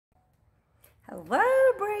Hello,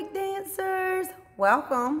 breakdancers.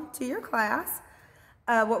 Welcome to your class.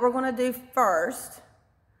 What we're going to do first,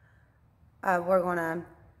 we're going to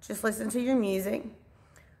just listen to your music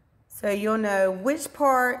so you'll know which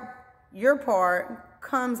part, your part,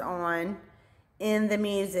 comes on in the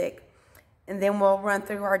music. And then we'll run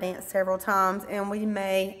through our dance several times, and we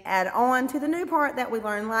may add on to the new part that we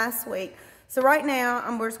learned last week. So right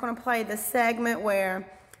now, we're just going to play the segment where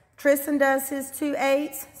Tristan does his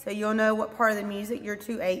 2/8, so you'll know what part of the music your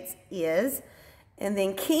 2/8 is. And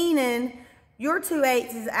then Keenan, your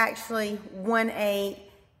 2/8 is actually 1/8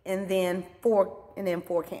 and then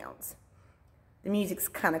four counts. The music's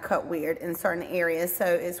kind of cut weird in certain areas, so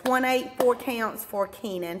it's 1/8, 4 counts for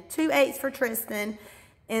Keenan, 2/8 for Tristan,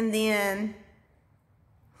 and then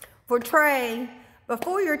for Trey,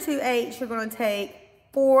 before your 2/8, you're going to take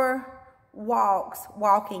 4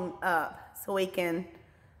 walking up so we can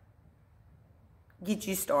get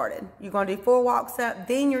you started. You're going to do 4 walks up,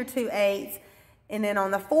 then your 2/8, and then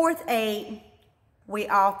on the 4th 8, we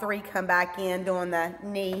all 3 come back in doing the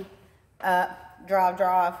knee up,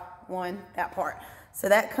 drive, 1, that part. So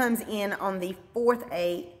that comes in on the 4th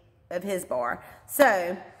 8 of his bar.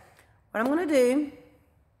 So what I'm going to do,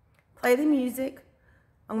 play the music.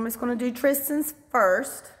 I'm just going to do Tristan's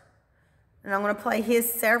first. And I'm going to play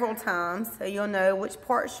his several times so you'll know which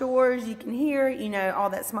part's yours. You can hear, you know, oh,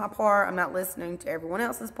 that's my part. I'm not listening to everyone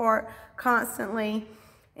else's part constantly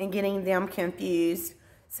and getting them confused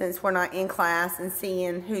since we're not in class and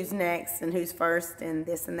seeing who's next and who's first and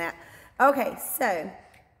this and that. Okay, so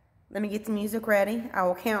let me get the music ready. I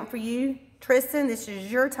will count for you. Tristan, this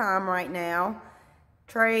is your time right now.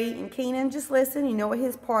 Trey and Keenan, just listen. You know what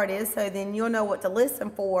his part is, so then you'll know what to listen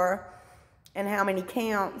for and how many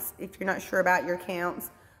counts, if you're not sure about your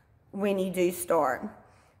counts, when you do start.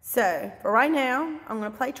 So, for right now, I'm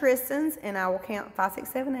going to play Tristan's, and I will count 5,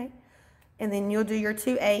 6, 7, 8. And then you'll do your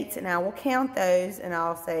 2/8, and I will count those, and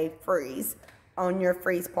I'll say freeze on your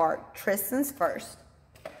freeze part. Tristan's first.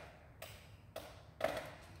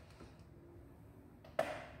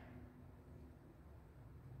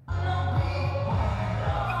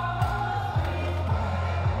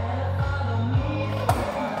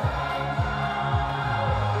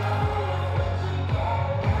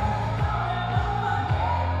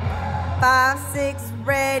 Five, 6,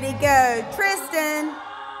 ready, go. Tristan.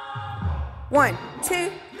 1,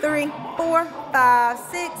 2, 3, 4, 5,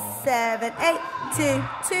 6, 7, 8. 2,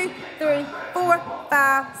 2, 3, 4,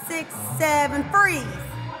 5, 6, 7. Freeze.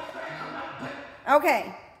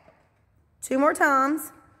 Okay. 2 more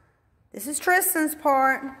times. This is Tristan's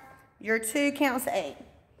part. Your 2 counts 8.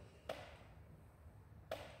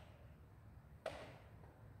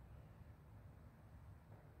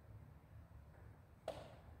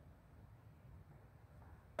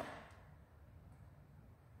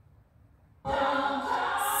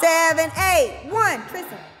 Seven, 8, 1,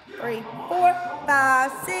 Tristan, 3, 4,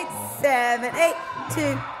 5, 6, 7, 8,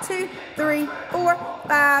 2, 2, 3, 4,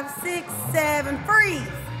 5, 6, 7, freeze.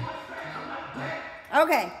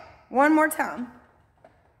 Okay, one more time.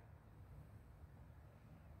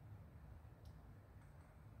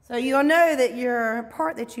 So you'll know that your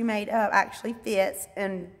part that you made up actually fits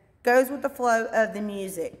and goes with the flow of the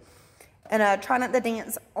music. And try not to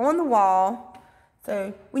dance on the wall.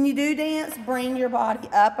 So when you do dance, bring your body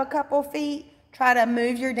up a couple feet. Try to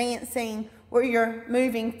move your dancing where you're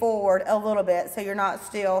moving forward a little bit so you're not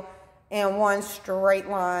still in one straight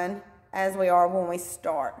line as we are when we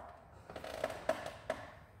start.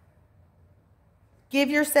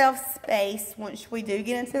 Give yourself space. Once we do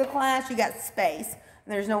get into the class, you got space.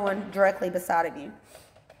 And there's no one directly beside of you,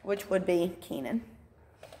 which would be Keenan.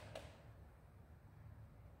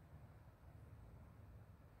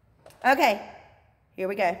 Okay. Here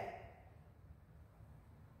we go.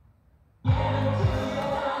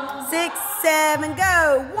 6, 7,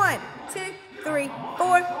 go. 1, 2, 3,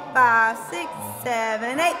 4, 5, 6,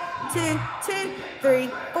 7, 8. 2, 2, 3,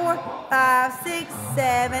 4, 5, 6,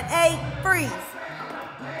 7, 8. Freeze.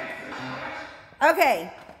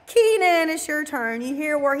 Okay, Keenan, it's your turn. You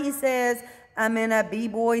hear where he says, I'm in a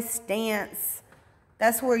b-boy stance.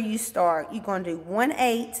 That's where you start. You're going to do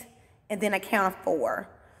 1/8 and then a count of 4.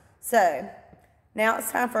 So, now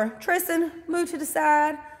it's time for Tristan, move to the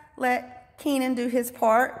side, let Keenan do his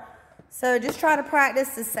part. So just try to practice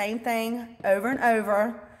the same thing over and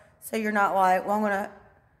over so you're not like, well,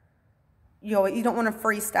 you don't want to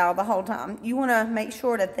freestyle the whole time. You want to make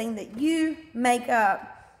sure the thing that you make up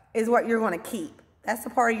is what you're going to keep. That's the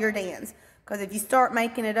part of your dance. Because if you start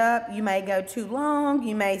making it up, you may go too long,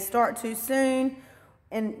 you may start too soon,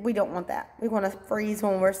 and we don't want that. We want to freeze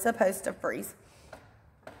when we're supposed to freeze.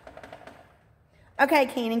 Okay,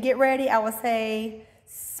 Keenan, get ready. I will say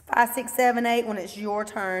 5, 6, 7, 8. When it's your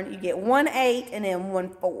turn, you get 1, 8, and then 1,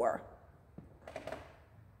 4.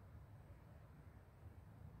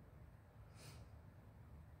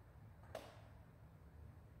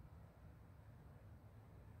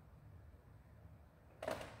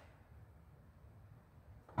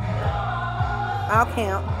 I'll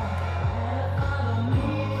count.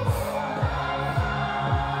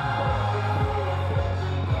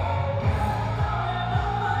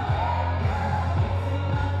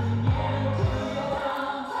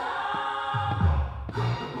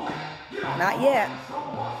 Not yet.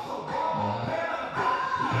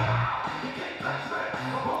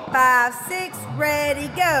 5, 6, ready,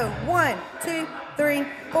 go. 1, 2, 3,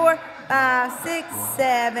 4, 5, 6,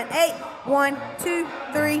 7, 8. 1, 2,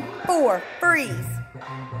 3, 4. Freeze.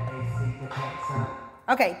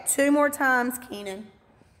 Okay, 2 more times, Keenan.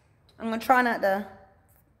 I'm going to try not to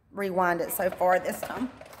rewind it so far this time.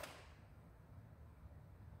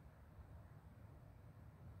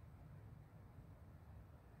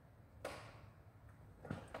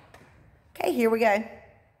 Okay, here we go.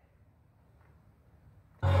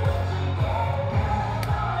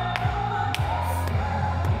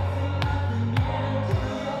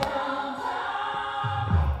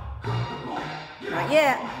 Not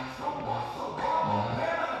yet.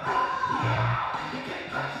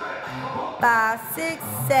 5, 6,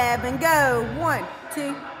 7, go. 1,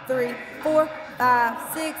 2, 3, 4,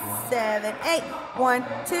 5, 6, 7, 8. 1,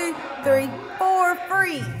 2, 3, 4.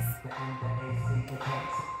 Freeze.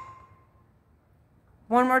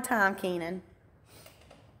 One more time, Keenan.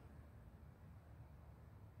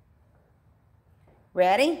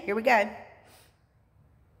 Ready? Here we go.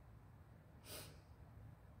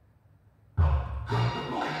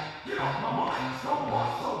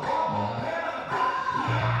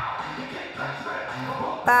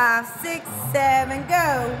 Five, 6, 7,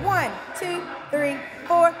 go. 1, 2, 3,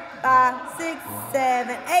 4, 5, 6,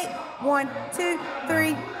 7, 8. 1, 2,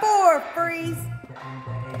 3, 4. Freeze.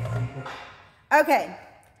 Okay,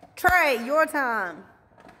 Trey, your time.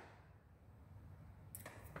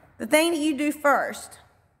 The thing that you do first,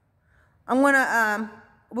 we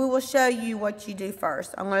will show you what you do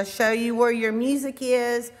first. I'm gonna show you where your music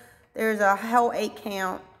is. There's a whole 8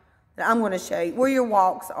 count that I'm gonna show you, where your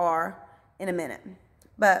walks are in a minute.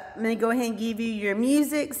 But I'm gonna go ahead and give you your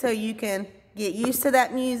music so you can get used to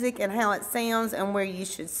that music and how it sounds and where you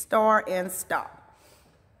should start and stop.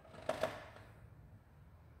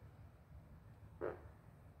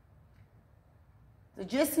 So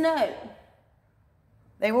just know,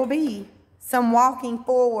 there will be some walking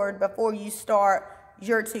forward before you start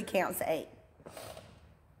your 2 counts to 8.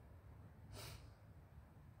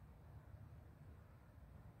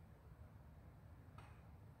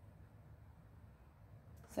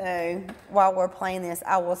 So while we're playing this,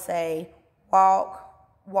 I will say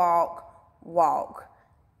walk, walk, walk,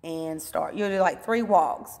 and start. You'll do like 3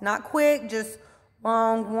 walks. Not quick, just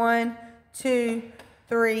long. 1, 2,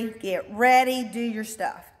 3. Get ready, do your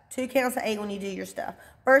stuff. 2 counts of 8 when you do your stuff.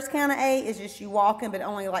 First count of 8 is just you walking, but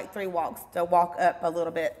only like 3 walks to walk up a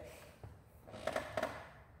little bit.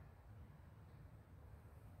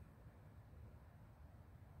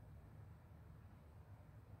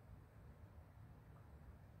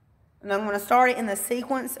 And I'm going to start it in the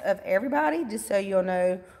sequence of everybody, just so you'll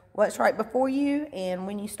know what's right before you and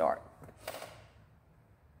when you start.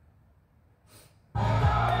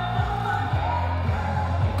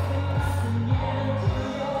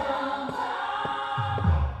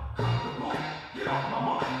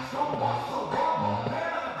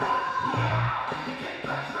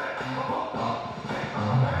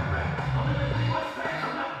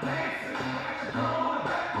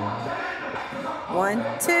 One,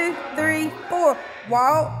 2, 3, 4.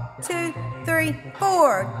 Walk, 2, 3,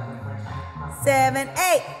 4. 7,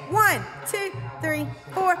 8. 1, 2, 3,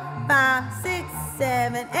 4, 5, 6,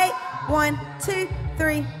 7, 8. 1, 2,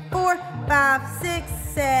 3, 4, 5, 6,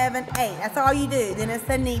 7, 8. That's all you do. Then it's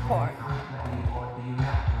the knee part.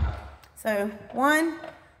 So 1,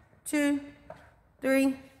 2,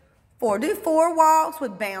 3, 4. Do 4 walks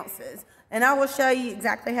with bounces. And I will show you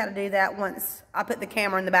exactly how to do that once I put the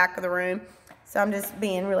camera in the back of the room. So I'm just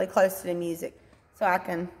being really close to the music so I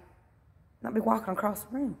can not be walking across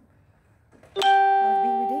the room. That would be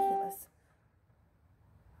ridiculous.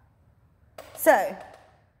 So,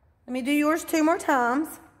 let me do yours 2 more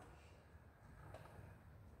times.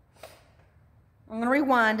 I'm going to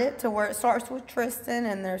rewind it to where it starts with Tristan,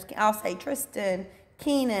 and I'll say Tristan,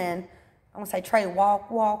 Keenan. I'm going to say Trey, walk,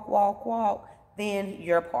 walk, walk, walk. Then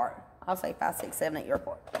your part. I'll say 5, 6, 7, 8, your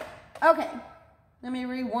part. Okay, let me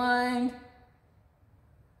rewind.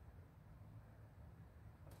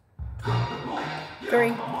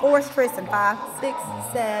 3, 4. It's Tristan. 5, 6,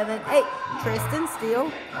 7, 8. Tristan still.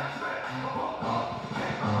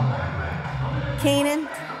 Keenan.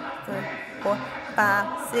 3, 4,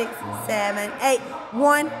 5, 6, 7, 8.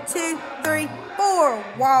 1, 2, 3, 4.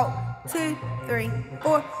 Walk. 2, 3,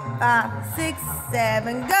 4, 5, 6,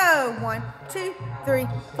 7. Go. 1, 2, 3,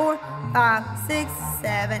 4, 5, 6,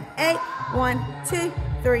 7, 8. 1, 2,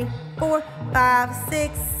 3, 4, 5,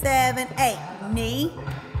 6, 7, 8. Knee,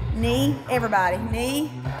 knee, everybody.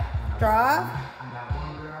 Knee, drive.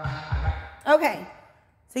 Okay,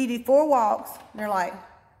 so you do 4 walks. They're like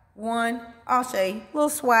 1, I'll show you, little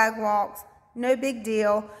swag walks. No big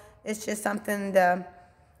deal. It's just something to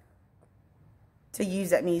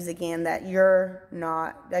use that music in that you're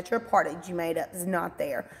not, that your part that you made up is not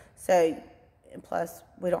there. So, and plus,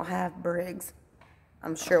 we don't have Briggs.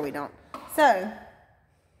 I'm sure we don't. So,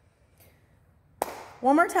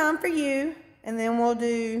 one more time for you, and then we'll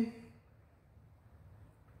do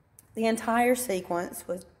the entire sequence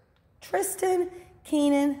with Tristan,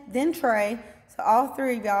 Keenan, then Trey. So all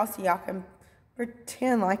 3 of y'all, so y'all can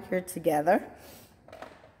pretend like you're together.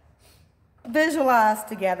 Visualize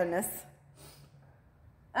togetherness.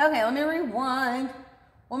 Okay, let me rewind.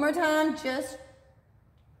 One more time, just,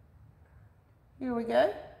 here we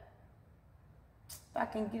go. If I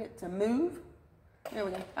can get it to move. There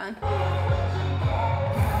we go, fine.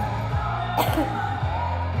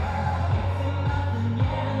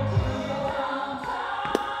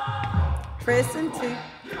 Tristan, 2.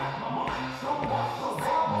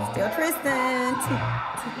 Still Tristan, 2,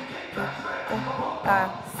 3, 4,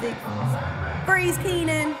 5, 6. Freeze,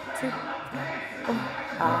 Keenan, 2, 4,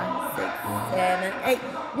 5, 6, 7, 8.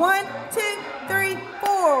 1, 2, 3,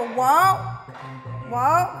 4. Walk,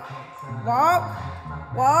 walk, walk,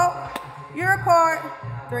 walk. Your part.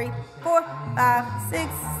 3, 4, 5,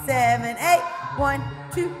 6, 7, 8. 1,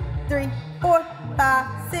 2, 3, 4,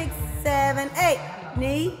 5, 6, 7, 8.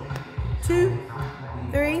 Knee, 2,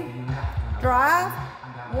 3. Drive.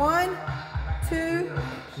 1, 2.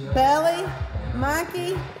 Belly,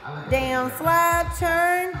 monkey, down, slide,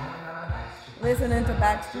 turn. Listening to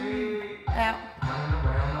Backstreet Out.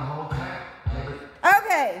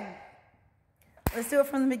 Okay. Let's do it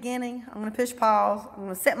from the beginning. I'm going to push pause. I'm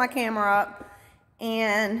going to set my camera up.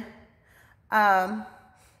 And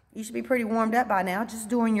you should be pretty warmed up by now, just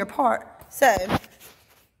doing your part. So,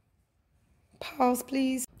 pause,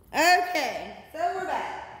 please. Okay, so we're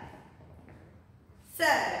back. So,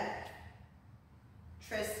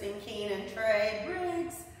 Tristan, Keenan, Trey,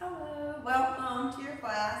 Briggs, hello, welcome to your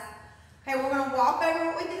class. Okay, we're going to walk over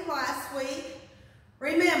what we did last week.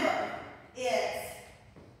 Remember, it's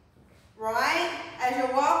right as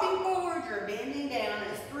you're walking forward, you're bending down.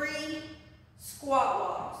 It's 3 squat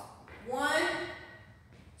walks. 1,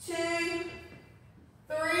 2,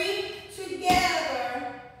 3,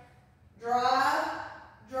 together. Drive,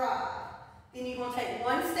 drive. Then you're going to take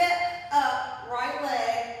 1 step up, right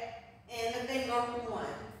leg, and the finger 1.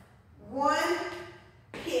 1,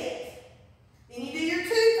 hit. Then you do your 2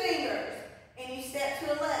 fingers, and you step to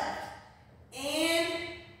the left. And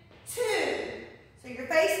 2. So you're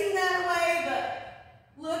facing that way,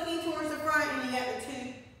 but looking towards the front, and you got the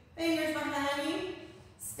 2 fingers behind you.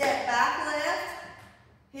 Step back left.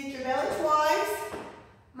 Hit your belly twice.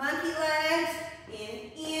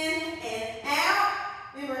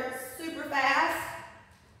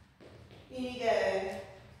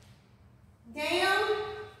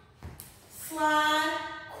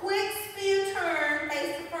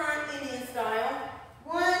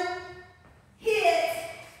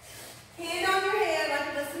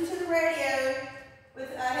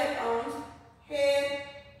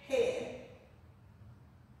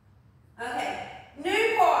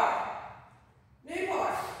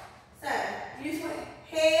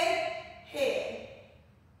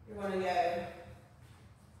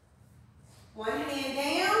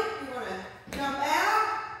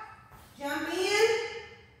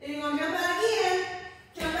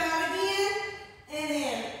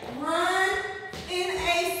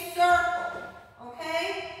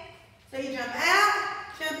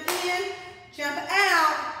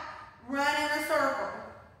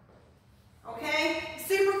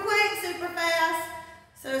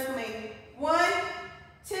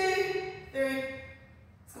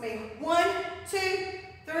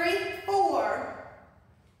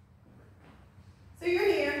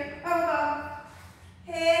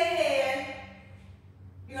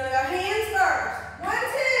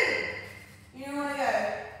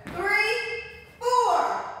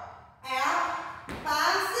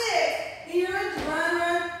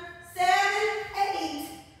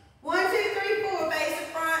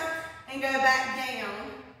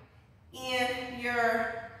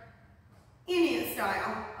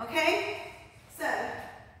 Okay? So, let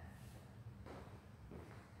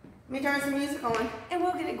me turn some music on and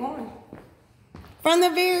we'll get it going. From the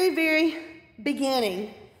very, very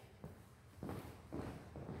beginning.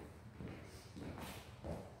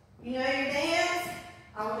 You know your dance?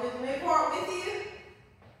 I will do the new part with you.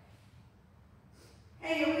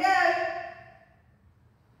 Hey, here we go.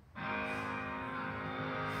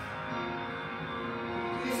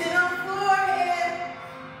 You sit on the floor, head.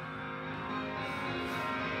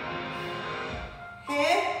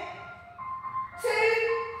 Head. 2.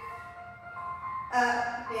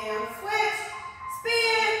 Up, down, switch.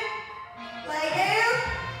 Spin. Lay down.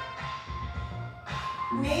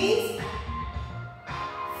 Knees.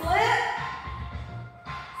 Flip.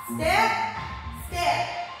 Step. Step.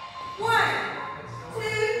 1, 2,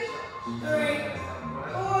 3,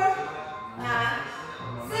 4, 5,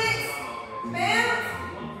 6. Bounce.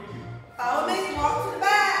 Follow me. Walk to the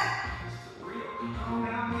back.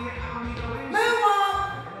 Moonwalk.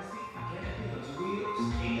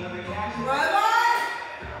 Robot.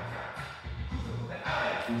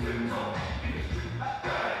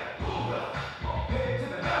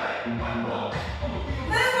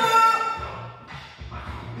 Moonwalk.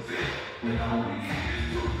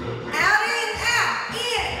 Out in, out,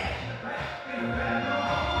 in.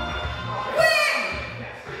 Quick.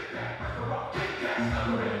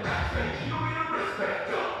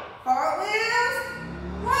 Cartwheels.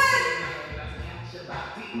 1. 2.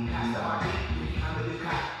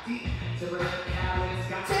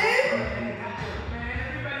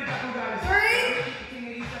 3.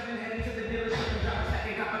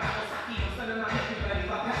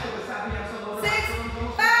 6.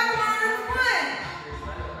 5 lines.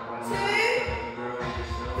 1, 2,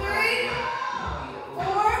 3,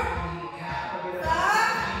 4,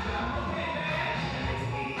 5.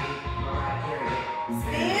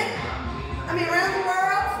 Spin. Around the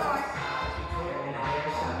world. Sorry.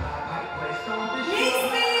 Knee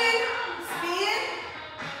spin. Spin.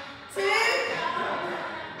 2,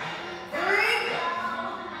 3. Learn.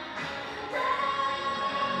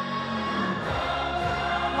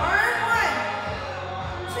 1,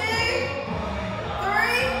 2,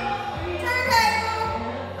 3. Turntable.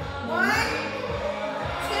 1,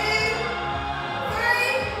 2, 3.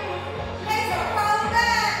 Okay, so roll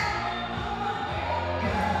back.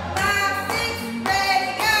 5, 6, ready,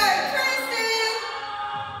 go. Tristan.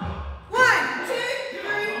 1, 2,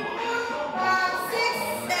 3, 4, 5, 6,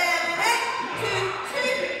 7, 8. 2,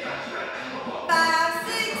 2. 5,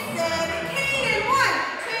 6, 7. Keenan. 1,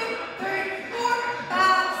 2, 3, 4,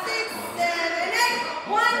 5, 6, 7, 8.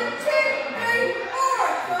 1, 2, 3, 4.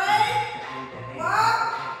 Play. Walk.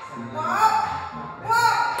 Walk.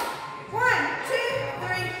 Walk. 1, 2,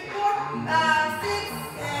 3, 4, 5, 6,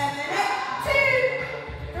 7, 8. 2,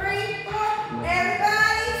 3, 4.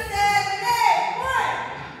 Everybody, 7, 8. 1,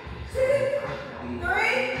 2,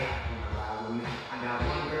 3.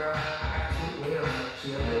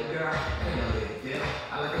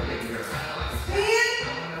 Spin.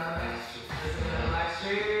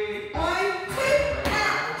 1, 2.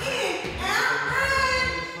 Out, in, out, run.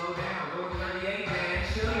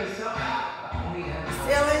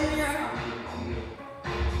 Still in your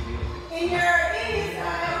Indian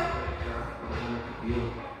style.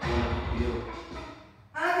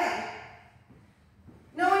 Okay.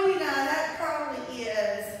 Knowing you guys, that probably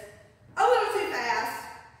is a little too fast.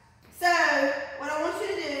 So, what I want you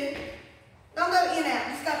to do, don't go in and out,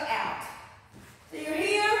 just go out. So you're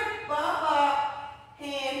here, bop, bop,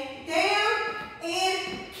 hand down, and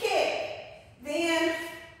kick. Then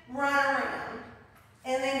run around.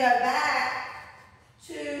 And then go back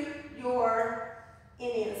to your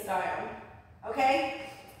Indian style. Okay?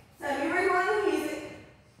 So you rewind the music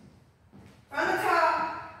from the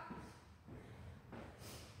top.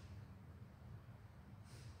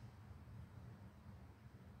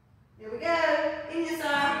 Here we go. Indian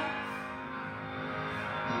style.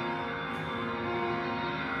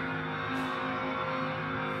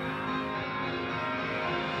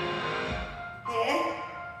 Head.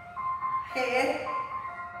 Head.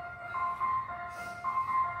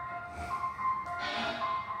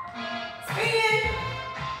 Spin.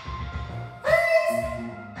 Freeze.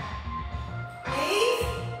 Knees.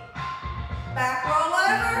 Back roll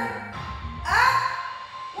over. Up.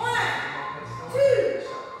 1, 2,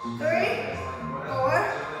 3, 4,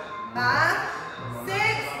 5,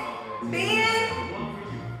 6. Spin.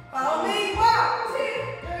 Follow me. Walk. 2,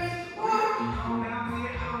 3, 4.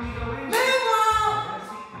 Moonwalk.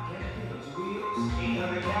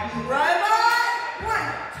 Robot.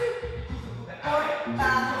 1, 2, 4,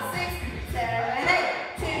 5, 6, 7, 8.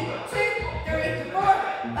 2, 2, 3, 4,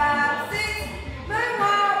 5, 6.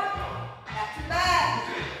 Moonwalk.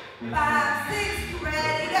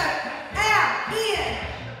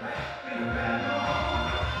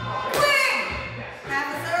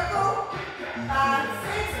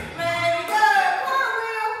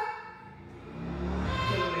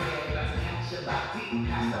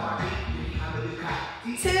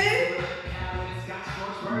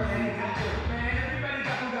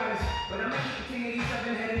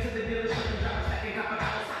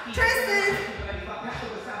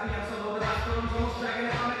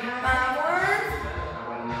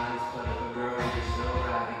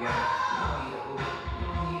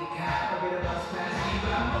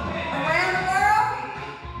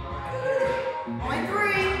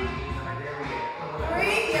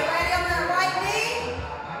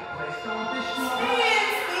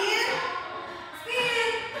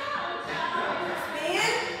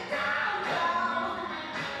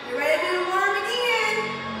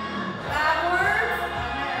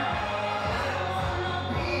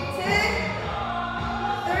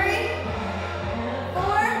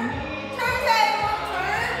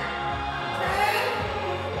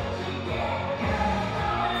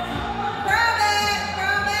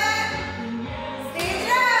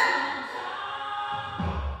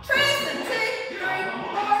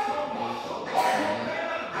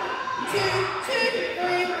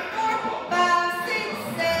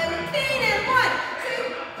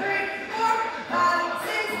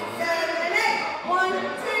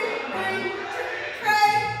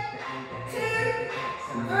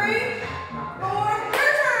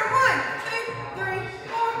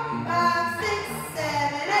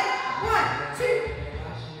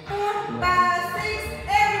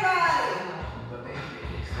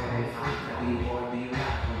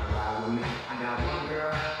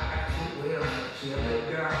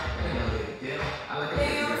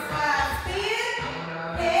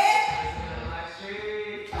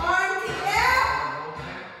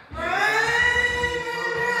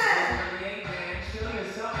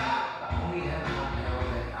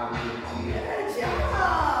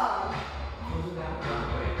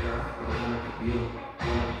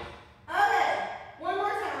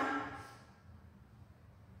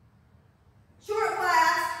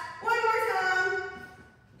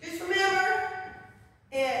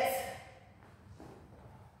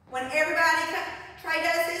 When everybody, Trey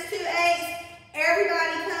does his 2 8s,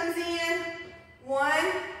 everybody comes in. 1,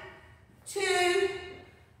 2,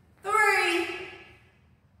 3.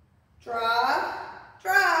 Drop,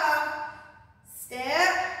 drop.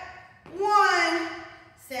 Step 1.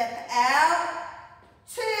 Step out.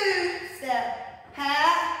 2. Step,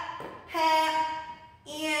 pat, pat.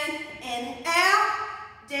 In and out.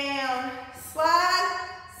 Down, slide,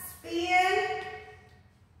 spin.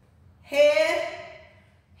 Head,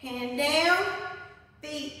 hand down,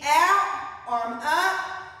 feet out, arm up,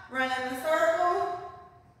 run in the circle,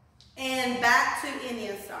 and back to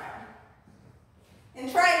Indian style.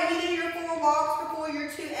 And Trey, when you do your 4 walks before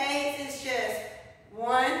your 2 8s, it's just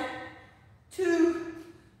 1, 2,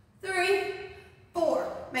 3, 4.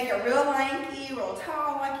 Make it real lanky, real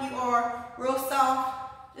tall like you are, real soft.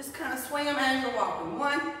 Just kind of swing them as you're walking.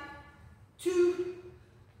 1, 2,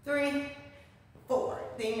 3, 4.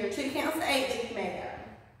 Then your 2 counts to 8 that you made that.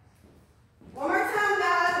 One more time,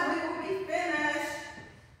 guys, and we will be finished.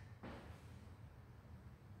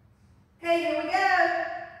 Okay, here we go.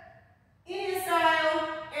 Indian style,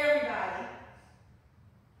 everybody.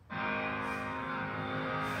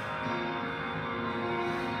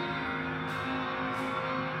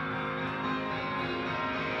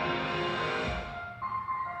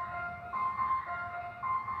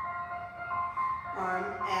 Arm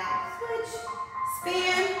out, switch,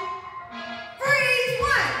 spin, freeze,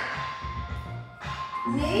 1.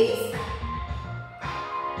 Knees,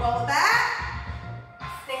 roll it back,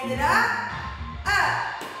 stand it up,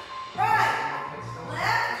 right,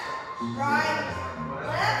 left,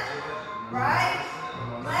 right,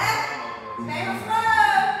 left. Stay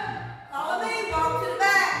slow. Follow me, walk to the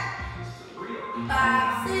back.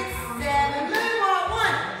 5, 6, 7, moonwalk.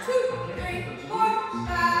 1, 2, 3, 4,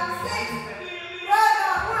 5, 6. Right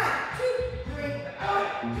on. 1, 2, 3, 4,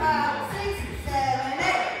 5, 6, 7,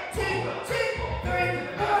 8. 2, 2, 3,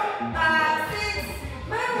 4, 5, 6.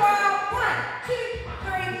 Moonwalk. 1, 2,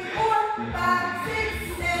 3, 4, 5,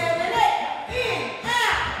 6, 7, 8. In,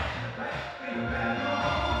 out.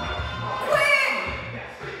 Quick.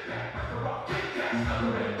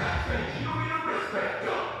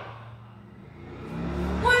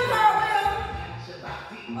 1 cartwheel. 2,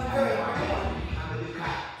 3.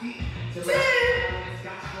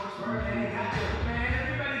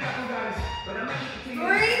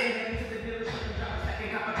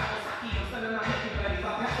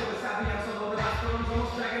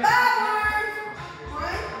 Backwards.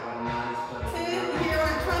 1, 2. You hear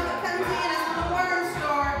when the trumpet comes in, that's when the worms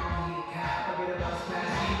start.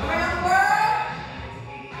 Around the world.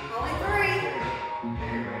 Only 3.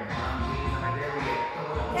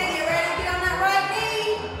 Okay, get ready to get on that right knee.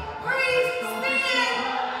 Freeze, spin.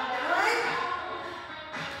 1,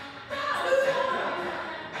 2,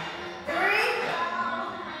 3.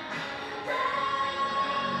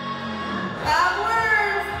 5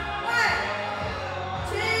 worms. 1,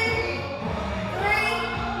 2, 3,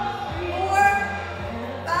 4,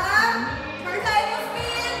 5. Turntable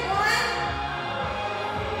spin. 1,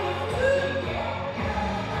 2, 3.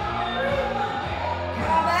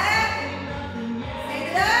 Draw back. Stand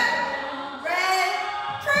it up. Red.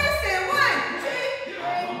 Tristan. 1, 2,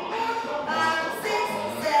 3, 4, 5, 6,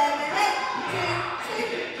 7, 8. 2, 2,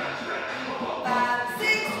 5,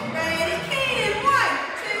 6. Ready, Keenan. 1,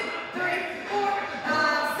 2, 3, 4,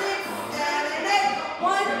 5, 6, 7, 8.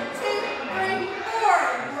 1, 2, 3, 4.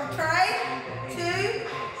 Try 2,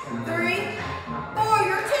 3, 4.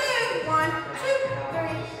 You're 2. 1, 2, 3,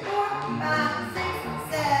 4, 5, 6,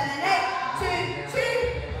 7, 8. 2,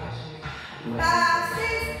 2, 5,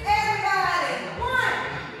 6. Everybody. 1,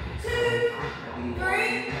 2,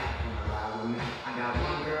 3.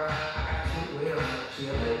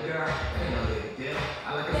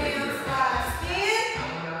 Down, slide, spin.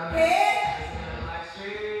 Head.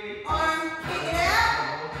 Arm, kick it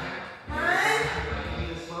out. Run.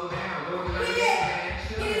 Hit it.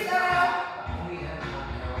 Hit it out.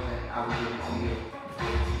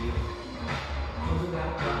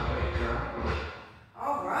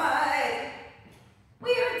 All right.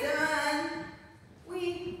 We are done.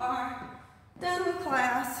 We are done with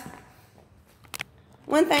class.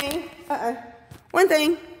 One thing. One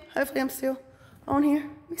thing. Hopefully I'm still on here.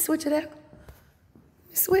 Let me switch it out. Let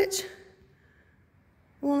me switch. It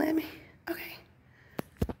won't let me. Okay.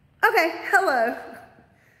 Okay, hello.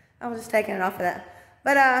 I was just taking it off of that.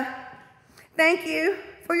 But thank you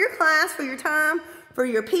for your class, for your time, for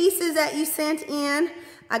your pieces that you sent in.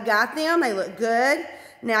 I got them. They look good.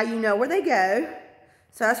 Now you know where they go.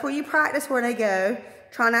 So that's where you practice where they go.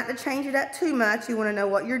 Try not to change it up too much. You want to know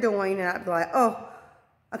what you're doing. And I'd be like, oh,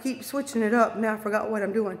 I keep switching it up. Now I forgot what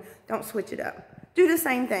I'm doing. Don't switch it up. do the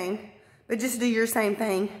same thing, but just do your same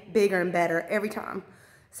thing bigger and better every time.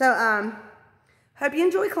 So, hope you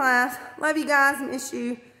enjoy class. Love you guys, miss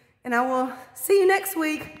you, and I will see you next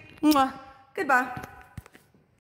week. Mwah. Goodbye.